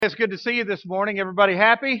It's good to see you this morning. Everybody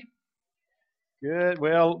happy? Good.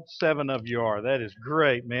 Well, 7 of you are. That is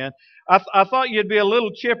great, man. I thought you'd be a little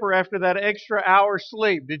chipper after that extra hour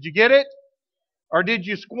sleep. Did you get it? Or did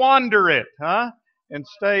you squander it, huh? And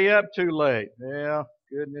stay up too late? Yeah,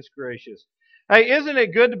 goodness gracious. Hey, isn't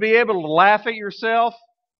it good to be able to laugh at yourself?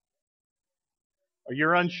 Or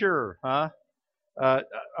you're unsure, huh? Uh,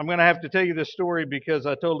 I'm going to have to tell you this story because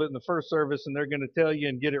I told it in the first service and they're going to tell you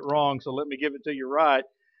and get it wrong, so let me give it to you right.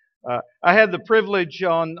 I had the privilege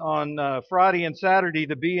on Friday and Saturday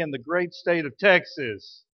to be in the great state of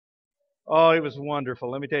Texas. Oh, it was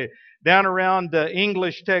wonderful. Let me tell you, down around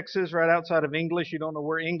English, Texas, right outside of English. You don't know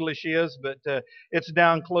where English is, but it's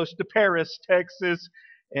down close to Paris, Texas.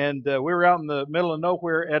 And we were out in the middle of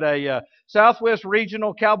nowhere at a Southwest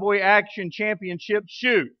Regional Cowboy Action Championship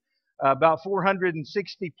shoot. About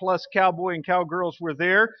 460 plus cowboy and cowgirls were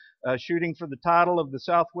there shooting for the title of the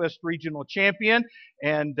Southwest Regional Champion.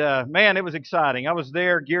 And man, it was exciting. I was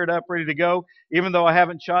there, geared up, ready to go. Even though I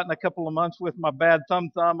haven't shot in a couple of months with my bad thumb,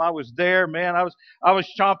 I was there, man. I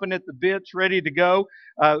was chomping at the bits, ready to go.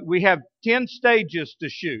 We have 10 stages to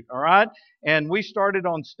shoot, all right? And we started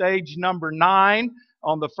on stage number 9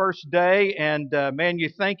 on the first day, and man, you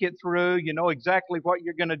think it through, you know exactly what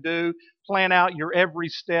you're going to do, plan out your every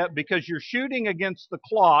step because you're shooting against the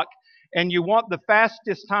clock and you want the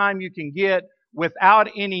fastest time you can get without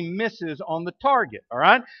any misses on the target, all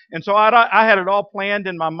right? And so I had it all planned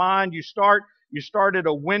in my mind. You start at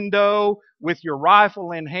a window with your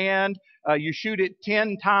rifle in hand. You shoot it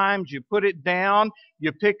 10 times. You put it down.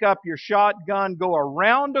 You pick up your shotgun, go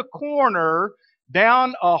around a corner,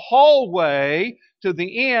 down a hallway to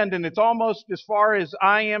the end, and it's almost as far as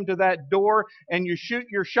I am to that door, and you shoot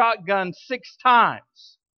your shotgun 6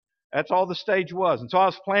 times. That's all the stage was. And so I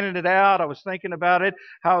was planning it out. I was thinking about it,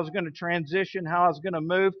 how I was going to transition, how I was going to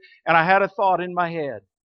move, and I had a thought in my head.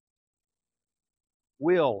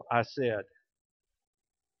 Will, I said,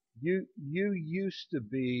 you used to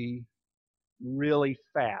be really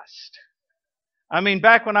fast. I mean,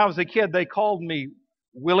 back when I was a kid, they called me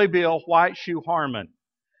Willie Bill White Shoe Harmon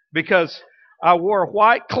because I wore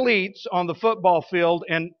white cleats on the football field,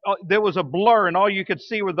 and there was a blur, and all you could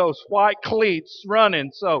see were those white cleats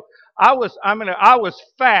running. So I was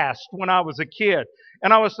fast when I was a kid,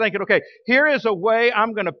 and I was thinking, okay, here is a way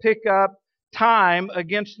I'm going to pick up time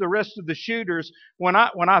against the rest of the shooters. When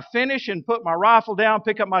I finish and put my rifle down,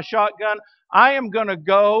 pick up my shotgun, I am going to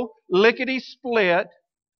go lickety split,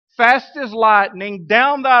 fast as lightning,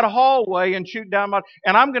 down that hallway and shoot down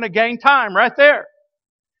and I'm going to gain time right there.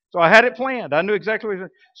 So I had it planned. I knew exactly what it was.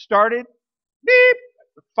 Started, beep,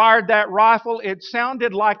 fired that rifle. It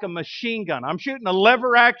sounded like a machine gun. I'm shooting a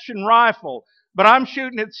lever action rifle, but I'm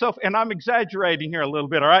shooting it and I'm exaggerating here a little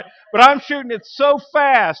bit, all right? But I'm shooting it so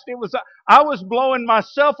fast. I was blowing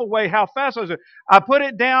myself away how fast I was. I put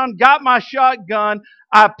it down, got my shotgun.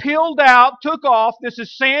 I peeled out, took off. This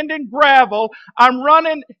is sand and gravel. I'm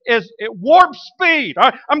running at warp speed. All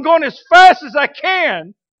right? I'm going as fast as I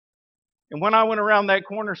can. And when I went around that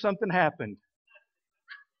corner, something happened.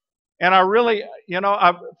 And I really,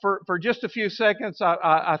 for just a few seconds,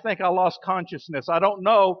 I think I lost consciousness. I don't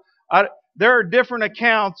know. There are different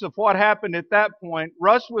accounts of what happened at that point.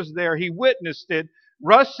 Russ was there. He witnessed it.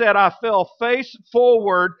 Russ said, I fell face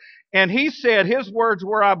forward. And he said, his words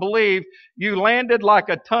were, I believe, you landed like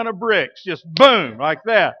a ton of bricks. Just boom, like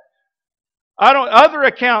that. Other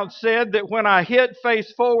accounts said that when I hit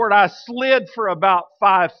face forward, I slid for about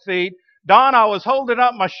 5 feet. Don, I was holding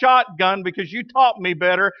up my shotgun because you taught me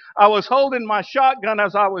better. I was holding my shotgun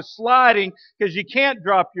as I was sliding because you can't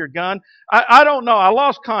drop your gun. I don't know. I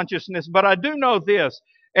lost consciousness, but I do know this.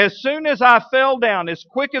 As soon as I fell down, as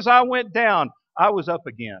quick as I went down, I was up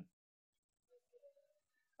again.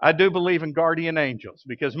 I do believe in guardian angels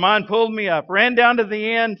because mine pulled me up, ran down to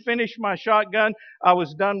the end, finished my shotgun. I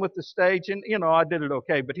was done with the stage, and I did it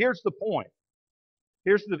okay. But here's the point.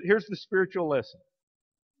 Here's the spiritual lesson.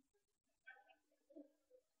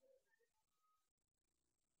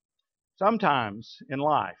 Sometimes in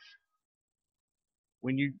life,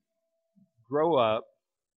 when you grow up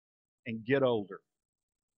and get older,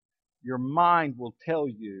 your mind will tell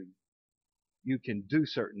you you can do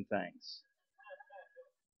certain things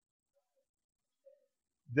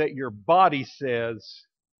that your body says,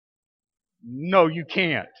 no, you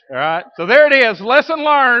can't. All right? So there it is. Lesson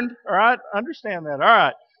learned. All right? Understand that. All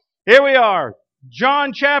right. Here we are.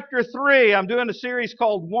 John chapter 3. I'm doing a series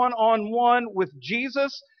called One-on-One with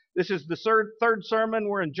Jesus. This is the third sermon.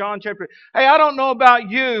 We're in John chapter. Hey, I don't know about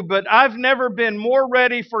you, but I've never been more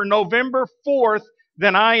ready for November 4th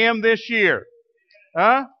than I am this year.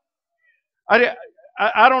 Huh?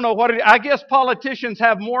 I don't know what it is. I guess politicians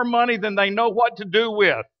have more money than they know what to do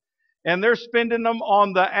with, and they're spending them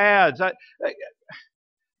on the ads.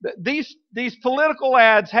 These political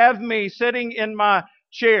ads have me sitting in my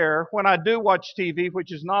chair when I do watch TV,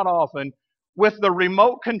 which is not often, with the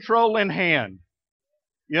remote control in hand,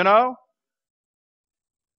 you know,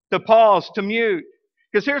 to pause, to mute.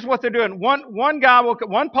 Because here's what they're doing.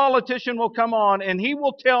 One politician will come on and he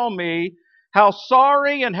will tell me how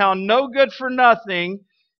sorry and how no good for nothing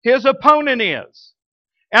his opponent is.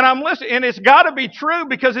 And I'm listening, and it's got to be true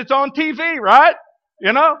because it's on TV, right?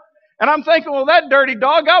 You know? And I'm thinking, well, that dirty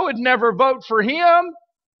dog, I would never vote for him.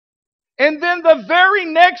 And then the very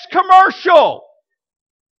next commercial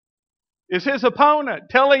is his opponent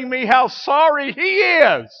telling me how sorry he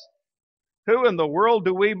is. Who in the world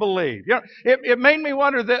do we believe? You know, it made me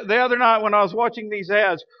wonder the other night when I was watching these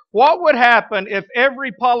ads, what would happen if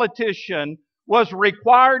every politician was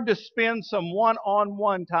required to spend some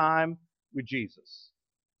one-on-one time with Jesus?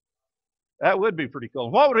 That would be pretty cool.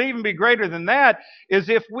 What would even be greater than that is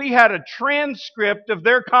if we had a transcript of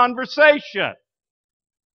their conversation.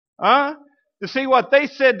 To see what they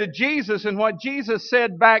said to Jesus and what Jesus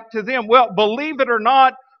said back to them. Well, believe it or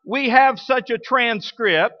not, we have such a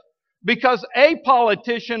transcript because a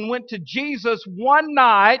politician went to Jesus one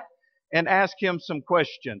night and asked him some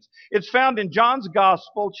questions. It's found in John's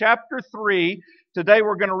Gospel, chapter 3. Today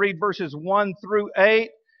we're going to read verses 1 through 8.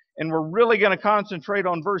 And we're really going to concentrate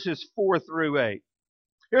on verses 4 through 8.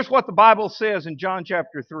 Here's what the Bible says in John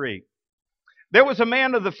chapter 3. There was a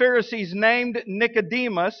man of the Pharisees named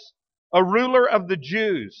Nicodemus, a ruler of the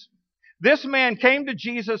Jews. This man came to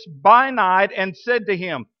Jesus by night and said to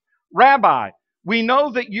him, Rabbi, we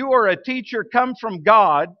know that you are a teacher come from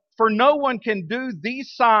God, for no one can do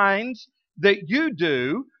these signs that you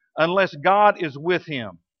do unless God is with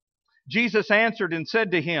him. Jesus answered and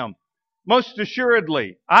said to him, Most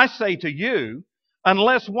assuredly, I say to you,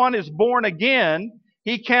 unless one is born again,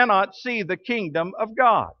 he cannot see the kingdom of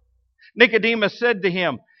God. Nicodemus said to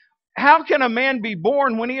him, How can a man be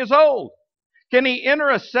born when he is old? Can he enter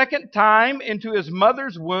a second time into his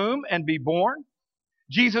mother's womb and be born?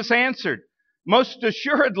 Jesus answered, Most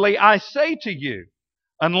assuredly, I say to you,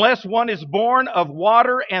 unless one is born of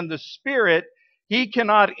water and the Spirit, he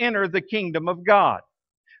cannot enter the kingdom of God.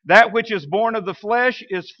 That which is born of the flesh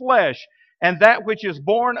is flesh, and that which is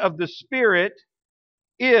born of the Spirit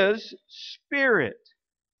is spirit.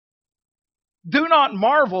 Do not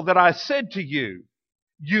marvel that I said to you,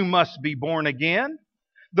 you must be born again.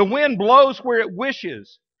 The wind blows where it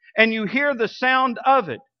wishes, and you hear the sound of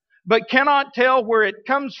it, but cannot tell where it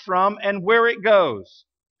comes from and where it goes.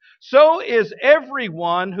 So is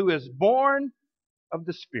everyone who is born of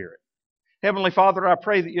the Spirit. Heavenly Father, I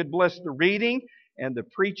pray that you'd bless the reading and the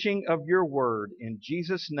preaching of your word. In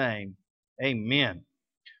Jesus' name, amen.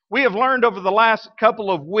 We have learned over the last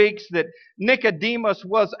couple of weeks that Nicodemus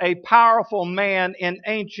was a powerful man in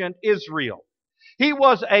ancient Israel. He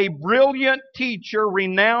was a brilliant teacher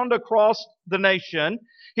renowned across the nation.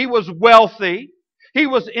 He was wealthy. He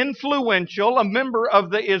was influential, a member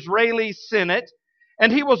of the Israeli Senate,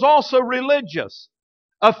 and he was also religious,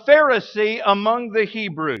 a Pharisee among the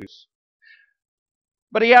Hebrews.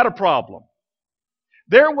 But he had a problem.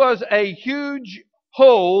 There was a huge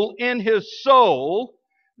hole in his soul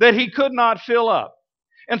that he could not fill up.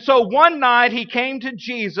 And so one night he came to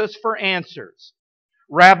Jesus for answers.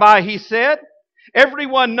 Rabbi, he said,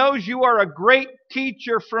 everyone knows you are a great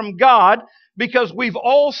teacher from God because we've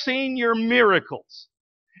all seen your miracles.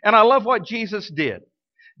 And I love what Jesus did.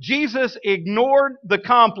 Jesus ignored the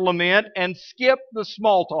compliment and skipped the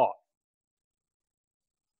small talk.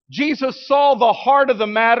 Jesus saw the heart of the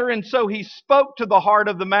matter, and so he spoke to the heart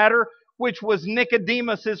of the matter, which was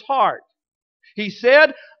Nicodemus's heart. He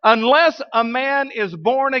said, unless a man is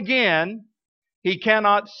born again, he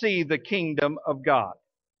cannot see the kingdom of God.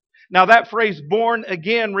 Now that phrase born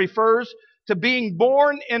again refers to being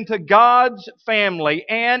born into God's family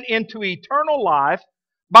and into eternal life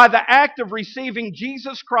by the act of receiving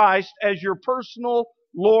Jesus Christ as your personal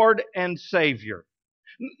Lord and Savior.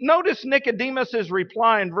 Notice Nicodemus'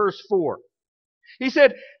 reply in verse 4. He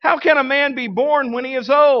said, how can a man be born when he is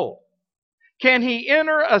old? Can he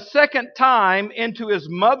enter a second time into his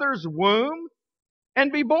mother's womb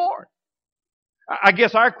and be born? I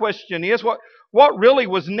guess our question is, what really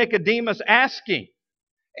was Nicodemus asking?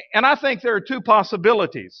 And I think there are two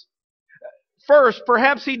possibilities. First,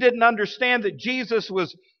 perhaps he didn't understand that Jesus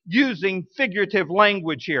was using figurative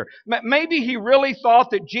language here. Maybe he really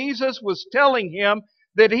thought that Jesus was telling him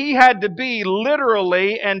that he had to be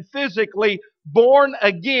literally and physically born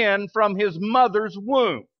again from his mother's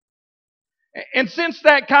womb. And since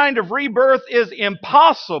that kind of rebirth is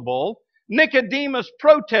impossible, Nicodemus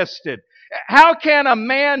protested. How can a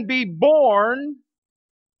man be born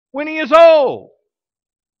when he is old?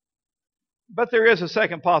 But there is a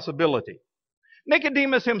second possibility.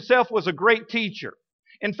 Nicodemus himself was a great teacher.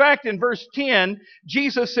 In fact, in verse 10,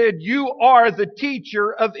 Jesus said, "You are the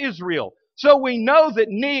teacher of Israel." So we know that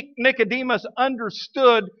Nicodemus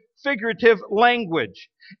understood figurative language.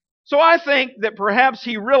 So I think that perhaps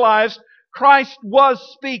he realized Christ was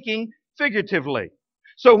speaking figuratively.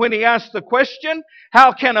 So when he asked the question,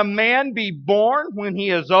 how can a man be born when he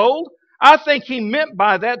is old? I think he meant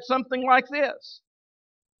by that something like this.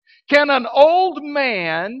 Can an old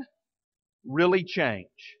man really change?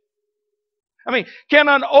 I mean, can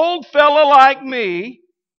an old fella like me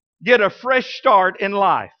get a fresh start in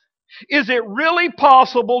life? Is it really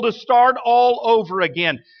possible to start all over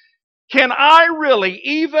again? Can I really,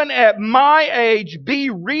 even at my age, be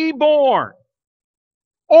reborn?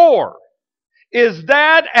 Or is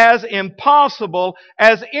that as impossible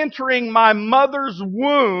as entering my mother's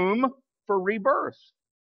womb for rebirth?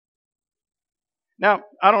 Now,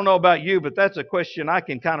 I don't know about you, but that's a question I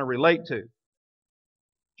can kind of relate to.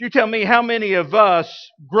 You tell me how many of us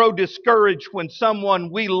grow discouraged when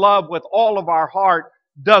someone we love with all of our heart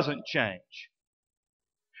doesn't change?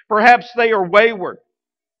 Perhaps they are wayward.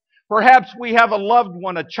 Perhaps we have a loved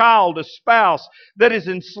one, a child, a spouse that is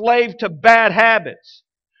enslaved to bad habits.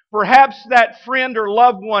 Perhaps that friend or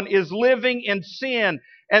loved one is living in sin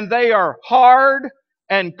and they are hard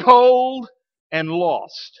and cold and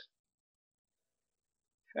lost.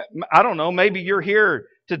 I don't know, maybe you're here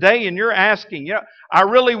today and you're asking, I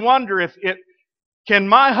really wonder if can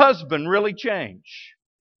my husband really change?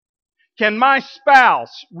 Can my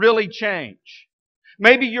spouse really change?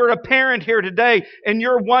 Maybe you're a parent here today and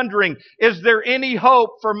you're wondering, is there any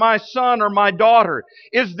hope for my son or my daughter?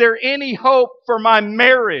 Is there any hope for my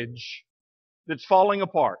marriage that's falling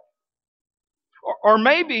apart? Or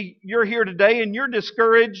maybe you're here today and you're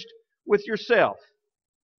discouraged with yourself.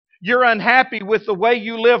 You're unhappy with the way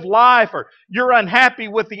you live life, or you're unhappy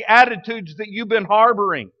with the attitudes that you've been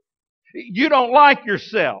harboring. You don't like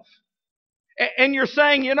yourself. And you're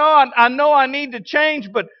saying, I know I need to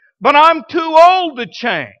change, but I'm too old to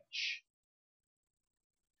change.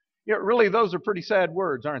 Really, those are pretty sad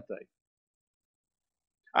words, aren't they?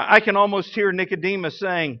 I can almost hear Nicodemus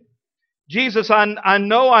saying, Jesus, I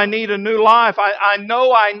know I need a new life. I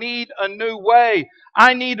know I need a new way.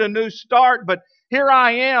 I need a new start, but here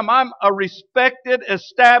I am. I'm a respected,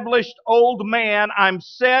 established old man. I'm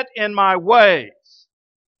set in my ways.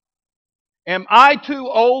 Am I too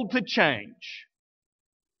old to change?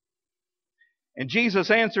 And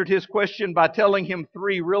Jesus answered his question by telling him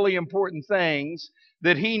three really important things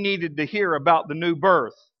that he needed to hear about the new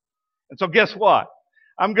birth. And so guess what?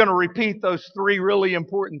 I'm going to repeat those three really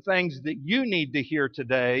important things that you need to hear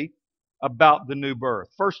today about the new birth.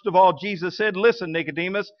 First of all, Jesus said, listen,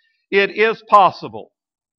 Nicodemus, it is possible.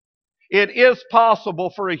 It is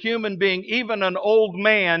possible for a human being, even an old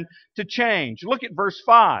man, to change. Look at verse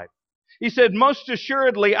 5. He said, most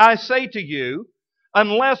assuredly, I say to you,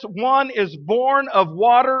 unless one is born of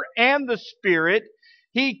water and the Spirit,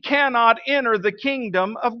 he cannot enter the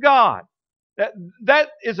kingdom of God. That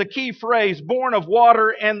is a key phrase, born of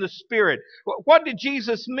water and the Spirit. What did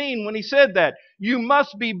Jesus mean when he said that? You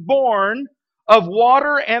must be born of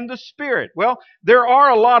water and the Spirit. Well, there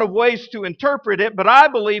are a lot of ways to interpret it, but I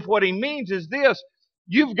believe what he means is this.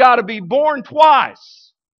 You've got to be born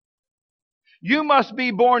twice. You must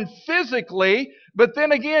be born physically, but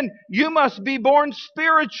then again, you must be born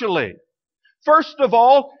spiritually. First of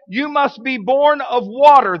all, you must be born of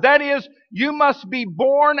water. That is, you must be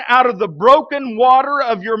born out of the broken water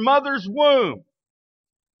of your mother's womb.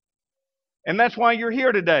 And that's why you're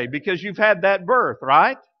here today, because you've had that birth,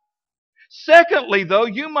 right? Secondly, though,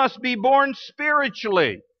 you must be born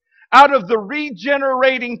spiritually, out of the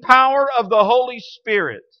regenerating power of the Holy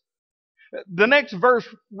Spirit. The next verse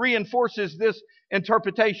reinforces this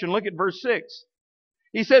interpretation. Look at verse 6.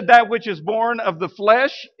 He said, that which is born of the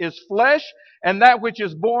flesh is flesh, and that which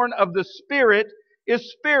is born of the Spirit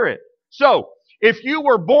is spirit. So, if you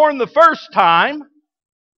were born the first time,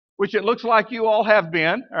 which it looks like you all have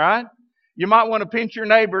been, all right? You might want to pinch your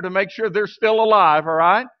neighbor to make sure they're still alive, all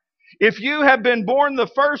right? If you have been born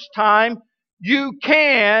the first time, you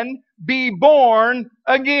can be born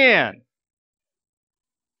again.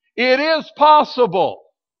 It is possible.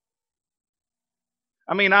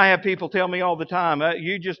 I mean, I have people tell me all the time,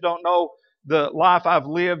 you just don't know the life I've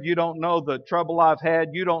lived. You don't know the trouble I've had.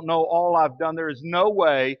 You don't know all I've done. There is no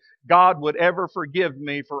way God would ever forgive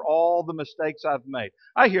me for all the mistakes I've made.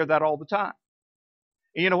 I hear that all the time.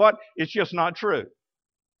 And you know what? It's just not true.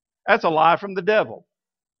 That's a lie from the devil.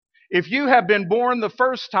 If you have been born the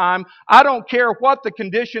first time, I don't care what the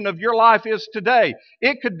condition of your life is today.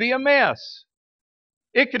 It could be a mess.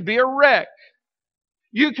 It could be a wreck.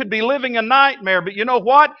 You could be living a nightmare, but you know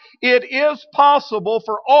what? It is possible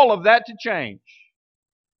for all of that to change.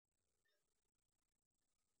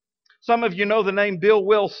 Some of you know the name Bill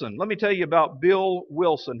Wilson. Let me tell you about Bill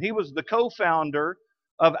Wilson. He was the co-founder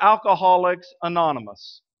of Alcoholics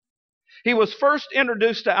Anonymous. He was first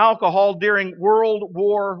introduced to alcohol during World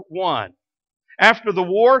War I. After the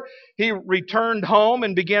war, he returned home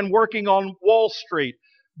and began working on Wall Street.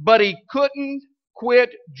 But he couldn't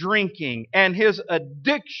quit drinking, and his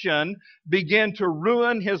addiction began to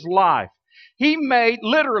ruin his life. He made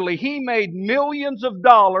millions of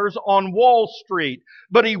dollars on Wall Street,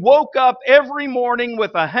 but he woke up every morning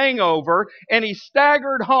with a hangover, and he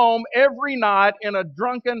staggered home every night in a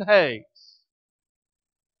drunken haze.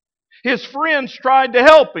 His friends tried to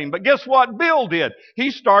help him, but guess what Bill did?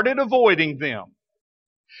 He started avoiding them.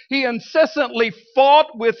 He incessantly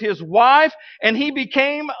fought with his wife, and he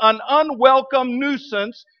became an unwelcome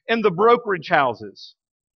nuisance in the brokerage houses.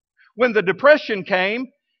 When the Depression came,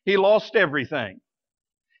 he lost everything.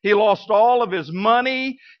 He lost all of his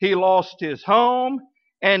money, he lost his home,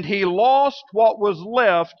 and he lost what was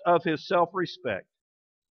left of his self-respect.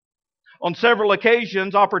 On several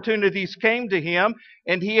occasions, opportunities came to him,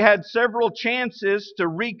 and he had several chances to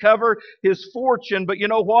recover his fortune. But you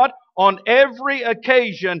know what? On every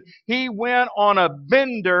occasion, he went on a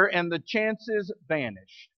bender, and the chances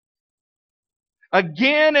vanished.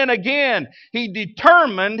 Again and again, he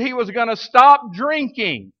determined he was going to stop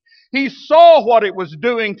drinking. He saw what it was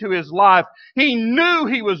doing to his life. He knew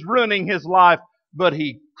he was ruining his life, but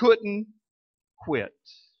he couldn't quit.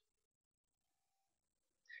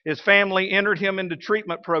 His family entered him into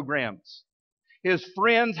treatment programs. His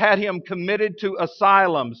friends had him committed to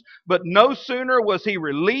asylums. But no sooner was he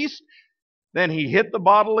released than he hit the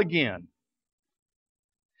bottle again.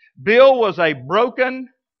 Bill was a broken,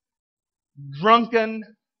 drunken,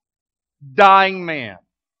 dying man.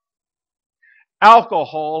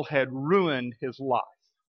 Alcohol had ruined his life.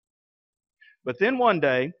 But then one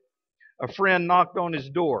day, a friend knocked on his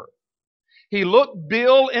door. He looked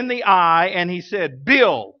Bill in the eye and he said,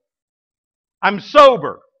 "Bill, I'm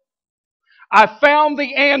sober. I found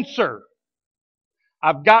the answer.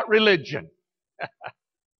 I've got religion."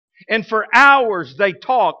 And for hours they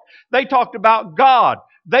talked. They talked about God.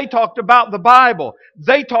 They talked about the Bible.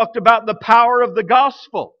 They talked about the power of the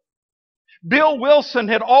gospel. Bill Wilson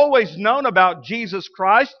had always known about Jesus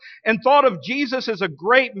Christ and thought of Jesus as a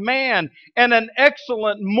great man and an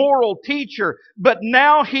excellent moral teacher. But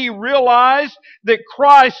now he realized that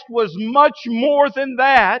Christ was much more than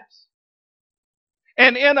that.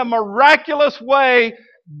 And in a miraculous way,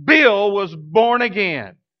 Bill was born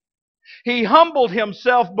again. He humbled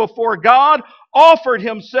himself before God, offered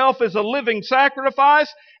himself as a living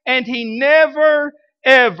sacrifice, and he never,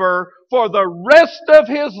 ever, for the rest of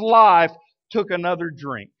his life, took another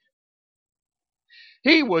drink.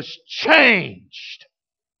 He was changed.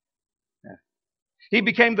 He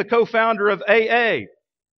became the co-founder of AA,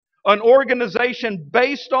 an organization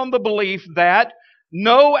based on the belief that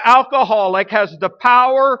no alcoholic has the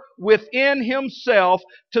power within himself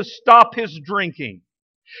to stop his drinking.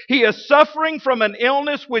 He is suffering from an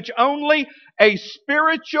illness which only a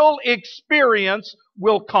spiritual experience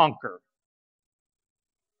will conquer.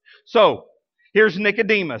 So, here's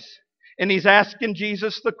Nicodemus. And he's asking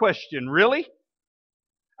Jesus the question, really?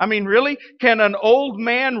 I mean, really? Can an old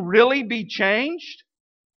man really be changed?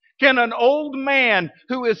 Can an old man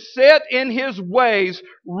who is set in his ways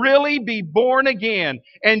really be born again?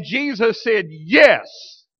 And Jesus said, yes,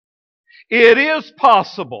 it is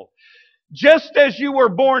possible. Just as you were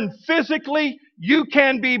born physically, you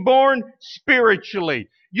can be born spiritually.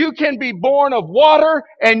 You can be born of water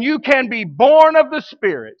and you can be born of the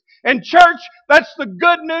Spirit. And church, that's the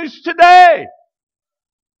good news today.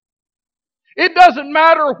 It doesn't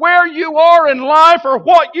matter where you are in life or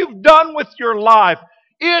what you've done with your life.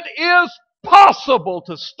 It is possible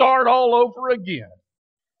to start all over again.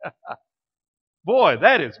 Boy,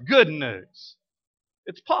 that is good news.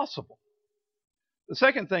 It's possible. The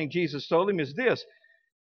second thing Jesus told him is this: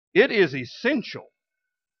 it is essential.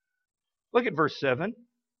 Look at verse 7.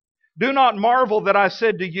 Do not marvel that I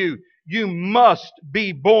said to you, you must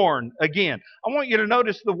be born again. I want you to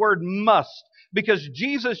notice the word must, because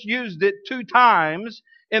Jesus used it 2 times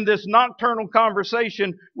in this nocturnal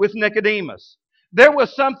conversation with Nicodemus. There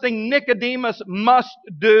was something Nicodemus must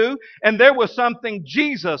do, and there was something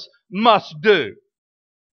Jesus must do.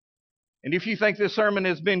 And if you think this sermon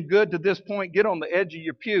has been good to this point, get on the edge of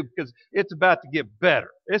your pew because it's about to get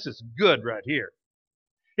better. This is good right here.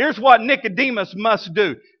 Here's what Nicodemus must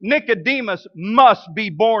do. Nicodemus must be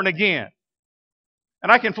born again.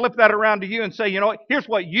 And I can flip that around to you and say, you know what? Here's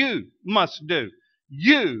what you must do.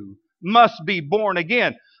 You must be born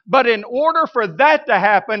again. But in order for that to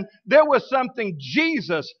happen, there was something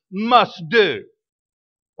Jesus must do.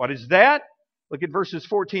 What is that? Look at verses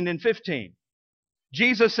 14 and 15.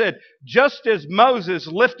 Jesus said, just as Moses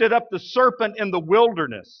lifted up the serpent in the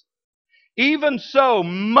wilderness, even so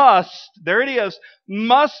must, there it is,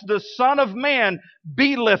 must the Son of Man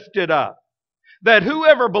be lifted up, that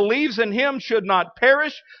whoever believes in Him should not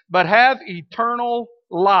perish, but have eternal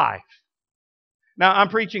life. Now, I'm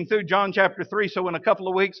preaching through John chapter 3, so in a couple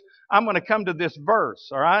of weeks, I'm going to come to this verse,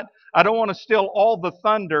 all right? I don't want to steal all the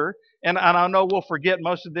thunder, and I know we'll forget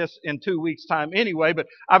most of this in 2 weeks' time anyway, but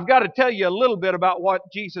I've got to tell you a little bit about what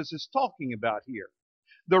Jesus is talking about here.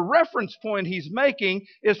 The reference point he's making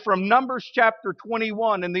is from Numbers chapter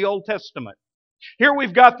 21 in the Old Testament. Here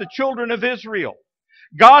we've got the children of Israel.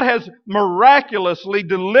 God has miraculously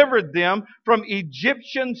delivered them from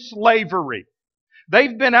Egyptian slavery.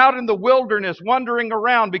 They've been out in the wilderness wandering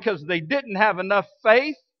around because they didn't have enough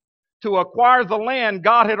faith to acquire the land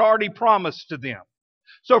God had already promised to them.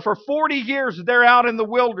 So for 40 years they're out in the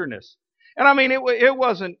wilderness. And I mean, it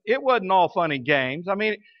wasn't all fun and games. I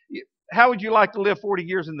mean, how would you like to live 40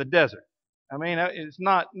 years in the desert? I mean, it's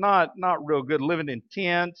not real good living in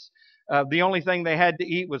tents. The only thing they had to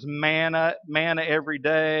eat was manna every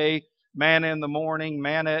day, manna in the morning,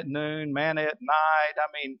 manna at noon, manna at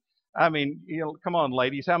night. I mean, you know, come on,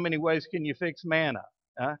 ladies, how many ways can you fix manna?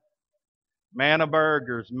 Huh? Manna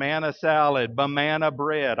burgers, manna salad, banana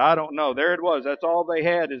bread. I don't know. There it was. That's all they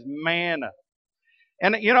had is manna.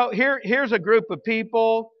 And you know, here's a group of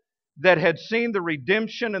people that had seen the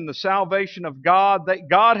redemption and the salvation of God. That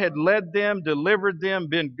God had led them, delivered them,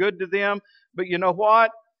 been good to them. But you know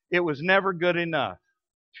what? It was never good enough.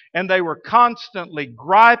 And they were constantly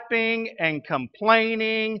griping and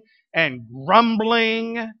complaining and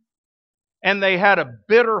grumbling. And they had a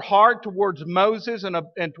bitter heart towards Moses and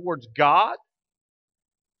towards God.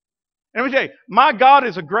 And let me tell you, my God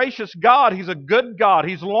is a gracious God. He's a good God.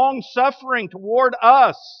 He's long-suffering toward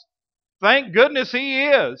us. Thank goodness He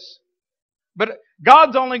is. But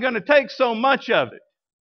God's only going to take so much of it.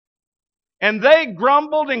 And they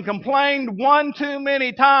grumbled and complained one too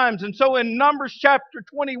many times. And so in Numbers chapter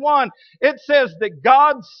 21, it says that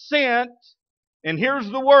God sent, and here's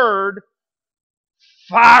the word,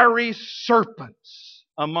 fiery serpents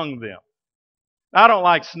among them. I don't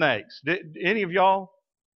like snakes. Any of y'all?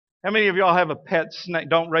 How many of y'all have a pet snake?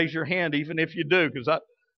 Don't raise your hand even if you do, because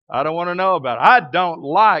I don't want to know about it. I don't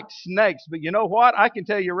like snakes. But you know what? I can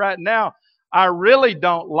tell you right now, I really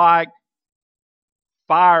don't like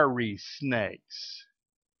fiery snakes.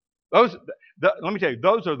 Let me tell you,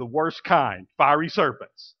 those are the worst kind, fiery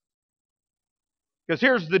serpents. Because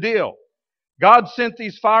here's the deal. God sent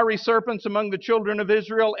these fiery serpents among the children of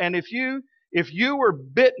Israel, and if you were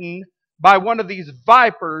bitten by one of these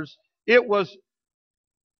vipers,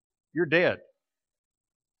 you're dead.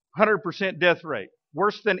 100% death rate.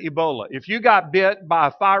 Worse than Ebola. If you got bit by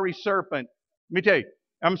a fiery serpent, let me tell you,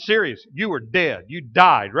 I'm serious, you were dead. You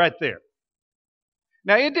died right there.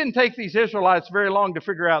 Now, it didn't take these Israelites very long to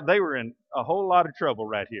figure out they were in a whole lot of trouble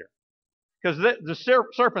right here. Because the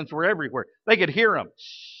serpents were everywhere. They could hear them.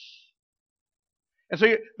 And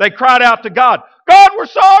so they cried out to God, God, we're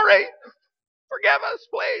sorry. Forgive us,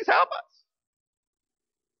 please, help us.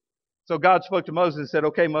 So God spoke to Moses and said,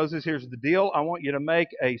 okay, Moses, here's the deal. I want you to make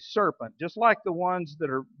a serpent, just like the ones that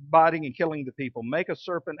are biting and killing the people. Make a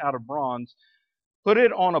serpent out of bronze. Put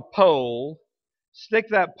it on a pole. Stick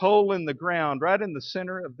that pole in the ground right in the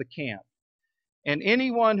center of the camp. And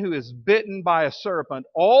anyone who is bitten by a serpent,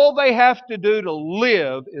 all they have to do to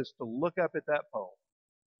live is to look up at that pole.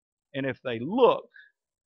 And if they look,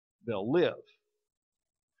 they'll live.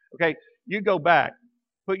 Okay, you go back.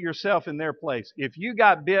 Put yourself in their place. If you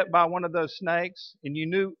got bit by one of those snakes and you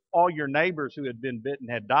knew all your neighbors who had been bitten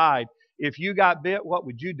had died, if you got bit, what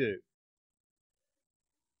would you do?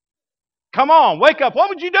 Come on, wake up. What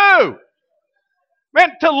would you do?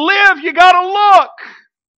 Man, to live, you got to look.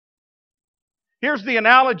 Here's the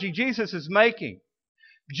analogy Jesus is making.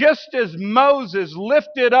 Just as Moses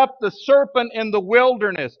lifted up the serpent in the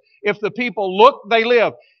wilderness, if the people look, they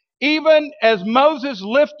live. Even as Moses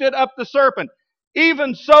lifted up the serpent,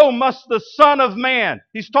 even so must the Son of Man,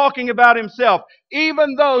 he's talking about himself,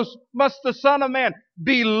 even those must the Son of Man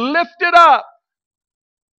be lifted up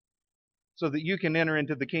so that you can enter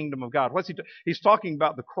into the kingdom of God. He's talking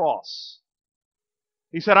about the cross.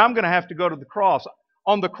 He said, I'm going to have to go to the cross.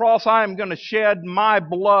 On the cross, I am going to shed my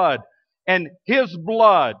blood, and His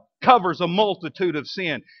blood covers a multitude of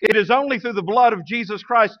sin. It is only through the blood of Jesus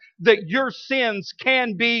Christ that your sins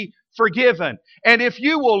can be forgiven. And if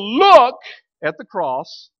you will look at the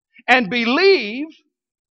cross and believe,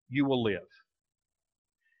 you will live.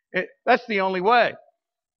 That's the only way.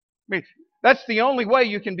 That's the only way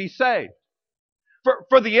you can be saved.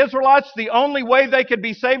 For the Israelites, the only way they could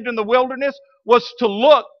be saved in the wilderness was to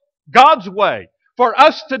look God's way. For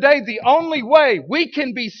us today, the only way we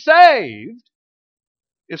can be saved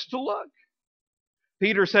is to look.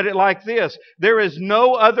 Peter said it like this: there is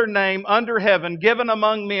no other name under heaven given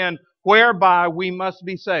among men whereby we must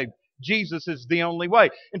be saved. Jesus is the only way.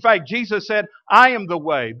 In fact, Jesus said, I am the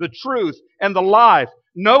way, the truth, and the life.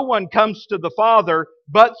 No one comes to the Father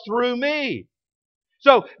but through me.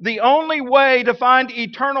 So the only way to find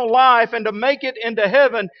eternal life and to make it into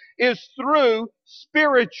heaven is through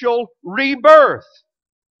spiritual rebirth.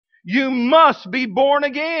 You must be born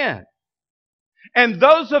again. And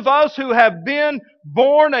those of us who have been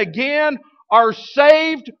born again are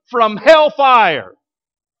saved from hellfire,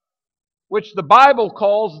 which the Bible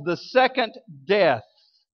calls the second death.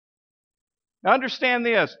 Now understand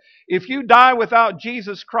this: if you die without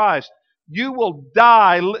Jesus Christ, you will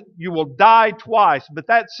die twice, but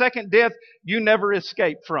that second death you never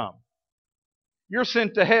escape from. You're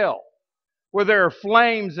sent to hell, where there are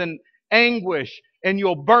flames and anguish, and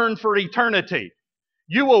you'll burn for eternity.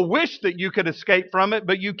 You will wish that you could escape from it,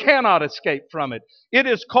 but you cannot escape from it. It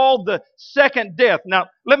is called the second death. Now,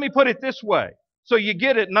 let me put it this way, so you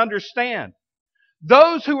get it and understand.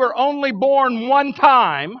 Those who are only born one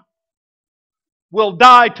time will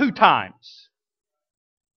die two times.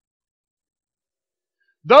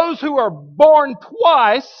 Those who are born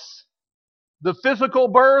twice, the physical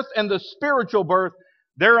birth and the spiritual birth,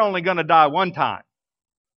 they're only going to die one time.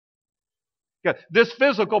 This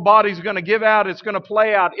physical body's going to give out, it's going to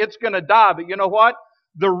play out, it's going to die. But you know what?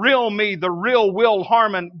 The real me, the real Will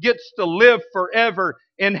Harmon, gets to live forever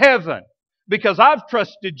in heaven because I've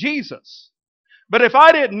trusted Jesus. But if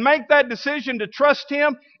I didn't make that decision to trust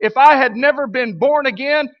Him, if I had never been born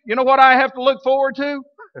again, you know what I have to look forward to?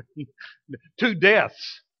 Two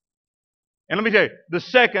deaths. And let me tell you, the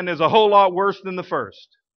second is a whole lot worse than the first.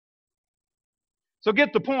 So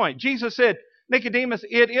get the point. Jesus said, Nicodemus,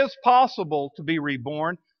 it is possible to be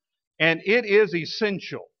reborn, and it is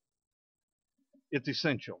essential. It's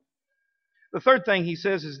essential. The third thing he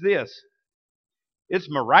says is this: it's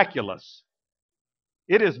miraculous.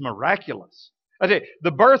 It is miraculous. I tell you,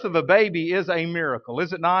 the birth of a baby is a miracle,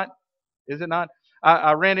 is it not? Is it not?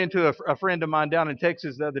 I ran into a friend of mine down in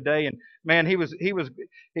Texas the other day, and man, he's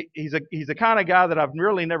the kind of guy that I've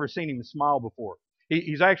really never seen him smile before.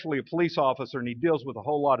 He's actually a police officer, and he deals with a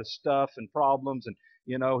whole lot of stuff and problems, and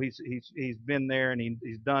you know he's been there and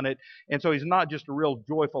he's done it, and so he's not just a real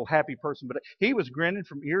joyful, happy person, but he was grinning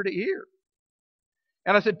from ear to ear.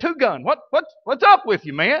 And I said, Two Gun, what's up with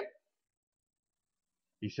you, man?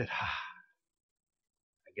 He said,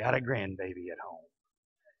 I got a grandbaby at home.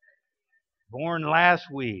 Born last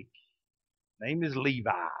week. Name is Levi.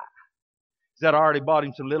 He said, I already bought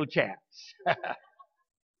him some little chaps.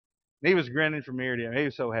 He was grinning from ear to ear. He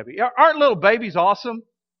was so happy. Aren't little babies awesome?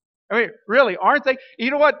 I mean, really, aren't they?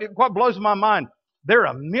 You know what blows my mind? They're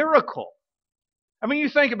a miracle. I mean, you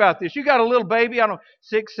think about this. You got a little baby, I don't know,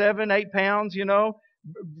 6, 7, 8 pounds, you know,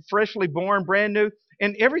 freshly born, brand new,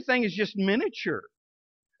 and everything is just miniature.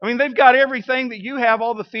 I mean, they've got everything that you have,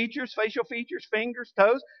 all the features, facial features, fingers,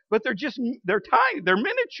 toes, but they're tiny, they're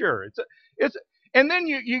miniature. And then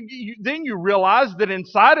you realize that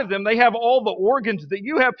inside of them they have all the organs that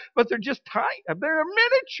you have, but they're just tiny. They're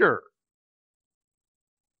miniature.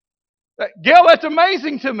 Gail, that's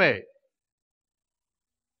amazing to me.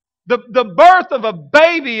 The birth of a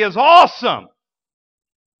baby is awesome.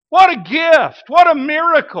 What a gift. What a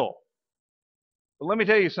miracle. But let me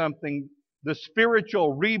tell you something. The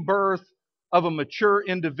spiritual rebirth of a mature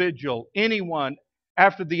individual, anyone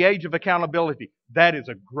after the age of accountability, that is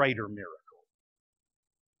a greater miracle.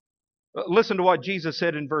 Listen to what Jesus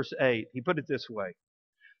said in verse 8. He put it this way: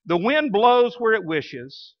 the wind blows where it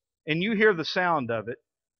wishes, and you hear the sound of it,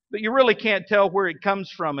 but you really can't tell where it comes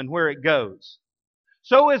from and where it goes.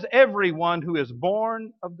 So is everyone who is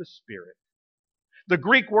born of the Spirit. The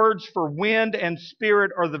Greek words for wind and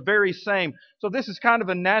spirit are the very same. So this is kind of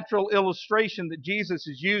a natural illustration that Jesus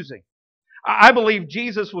is using. I believe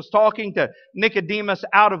Jesus was talking to Nicodemus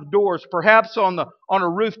out of doors, perhaps on a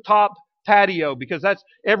rooftop patio, because that's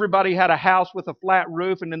everybody had a house with a flat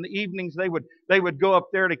roof, and in the evenings they would go up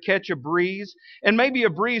there to catch a breeze. And maybe a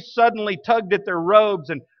breeze suddenly tugged at their robes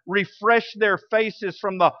and refreshed their faces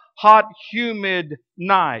from the hot, humid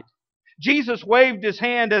night. Jesus waved his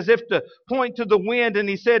hand as if to point to the wind, and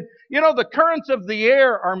he said, the currents of the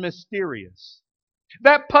air are mysterious.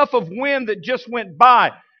 That puff of wind that just went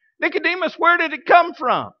by, Nicodemus, where did it come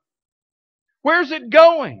from? Where's it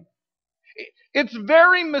going? It's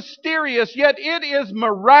very mysterious, yet it is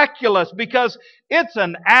miraculous because it's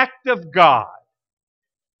an act of God.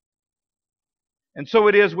 And so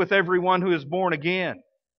it is with everyone who is born again.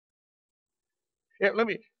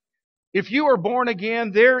 If you are born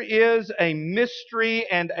again, there is a mystery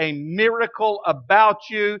and a miracle about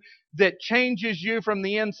you that changes you from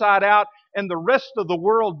the inside out, and the rest of the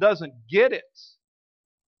world doesn't get it.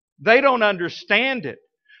 They don't understand it.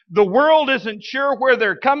 The world isn't sure where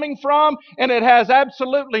they're coming from, and it has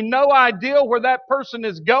absolutely no idea where that person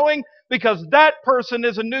is going, because that person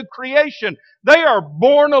is a new creation. They are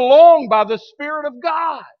borne along by the Spirit of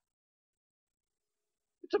God.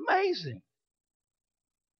 It's amazing.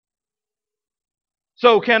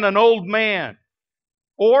 So can an old man,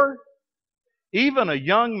 or even a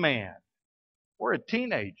young man, or a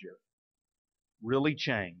teenager, really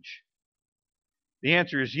change? The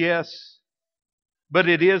answer is yes. But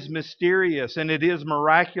it is mysterious and it is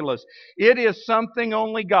miraculous. It is something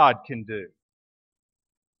only God can do.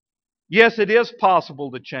 Yes, it is possible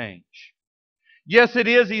to change. Yes, it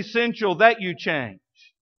is essential that you change.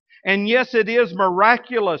 And yes, it is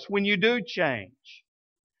miraculous when you do change.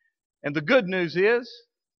 And the good news is,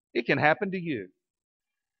 it can happen to you.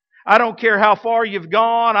 I don't care how far you've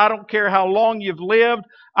gone. I don't care how long you've lived.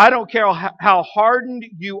 I don't care how hardened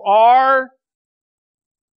you are.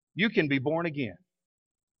 You can be born again.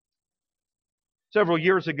 Several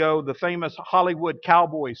years ago, the famous Hollywood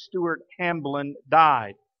cowboy Stuart Hamblin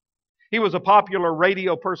died. He was a popular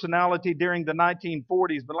radio personality during the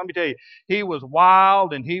 1940s, but let me tell you, he was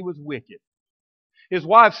wild and he was wicked. His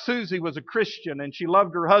wife Susie was a Christian and she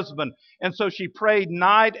loved her husband, and so she prayed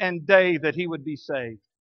night and day that he would be saved.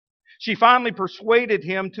 She finally persuaded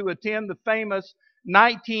him to attend the famous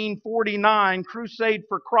 1949 Crusade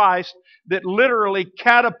for Christ that literally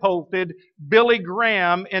catapulted Billy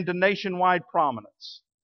Graham into nationwide prominence.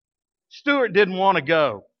 Stuart didn't want to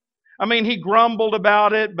go. He grumbled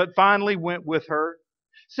about it, but finally went with her.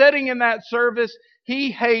 Sitting in that service,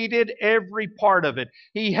 he hated every part of it.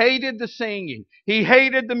 He hated the singing. He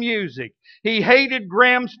hated the music. He hated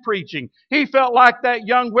Graham's preaching. He felt like that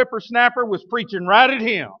young whippersnapper was preaching right at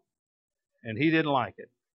him, and he didn't like it.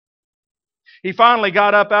 He finally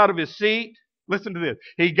got up out of his seat. Listen to this.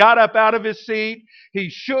 He got up out of his seat. He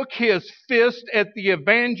shook his fist at the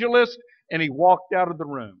evangelist, and he walked out of the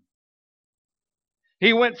room.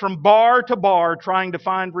 He went from bar to bar trying to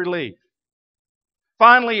find relief.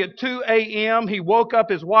 Finally, at 2 a.m., he woke up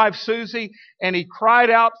his wife Susie, and he cried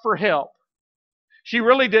out for help. She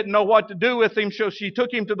really didn't know what to do with him, so she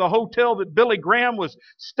took him to the hotel that Billy Graham was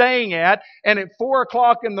staying at, and at 4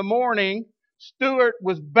 o'clock in the morning, Stuart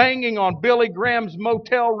was banging on Billy Graham's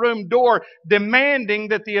motel room door, demanding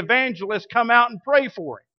that the evangelist come out and pray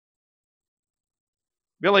for him.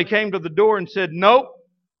 Billy came to the door and said, "Nope,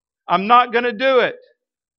 I'm not going to do it.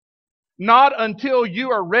 Not until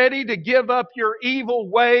you are ready to give up your evil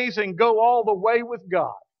ways and go all the way with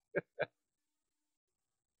God."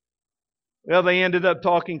 Well, they ended up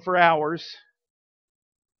talking for hours.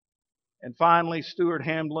 And finally, Stuart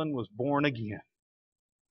Hamblin was born again.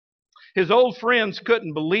 His old friends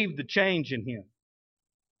couldn't believe the change in him.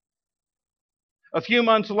 A few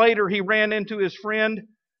months later, he ran into his friend,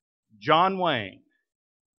 John Wayne.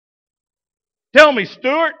 "Tell me,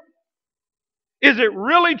 Stuart, is it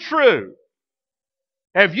really true?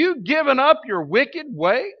 Have you given up your wicked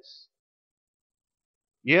ways?"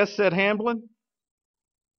 "Yes," said Hamblin.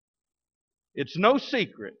 "It's no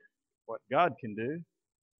secret what God can do."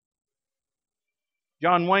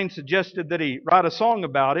 John Wayne suggested that he write a song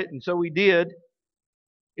about it, and so he did.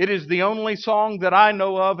 It is the only song that I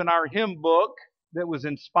know of in our hymn book that was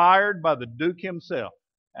inspired by the Duke himself.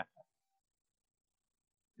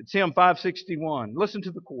 It's hymn 561. Listen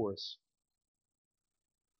to the chorus.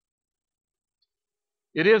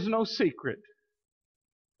 "It is no secret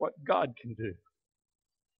what God can do.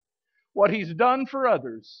 What He's done for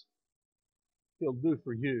others, He'll do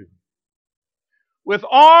for you. With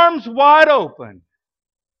arms wide open,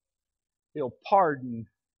 He'll pardon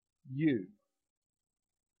you.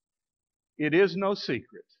 It is no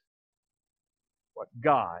secret what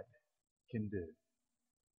God can do."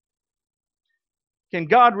 Can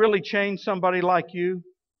God really change somebody like you?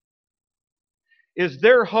 Is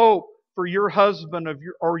there hope for your husband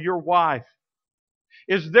or your wife?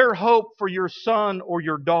 Is there hope for your son or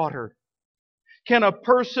your daughter? Can a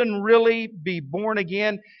person really be born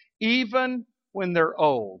again even when they're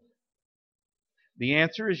old? The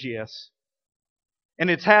answer is yes. And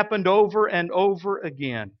it's happened over and over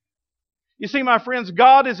again. You see, my friends,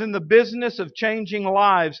 God is in the business of changing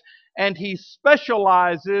lives, and He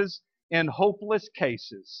specializes in hopeless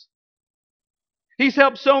cases. He's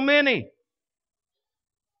helped so many.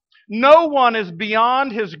 No one is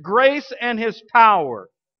beyond His grace and His power.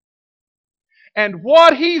 And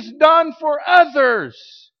what He's done for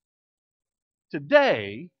others,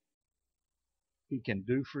 today, He can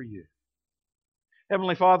do for you.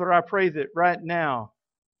 Heavenly Father, I pray that right now,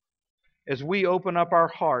 as we open up our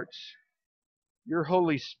hearts, Your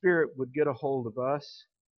Holy Spirit would get a hold of us.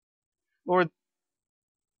 Lord,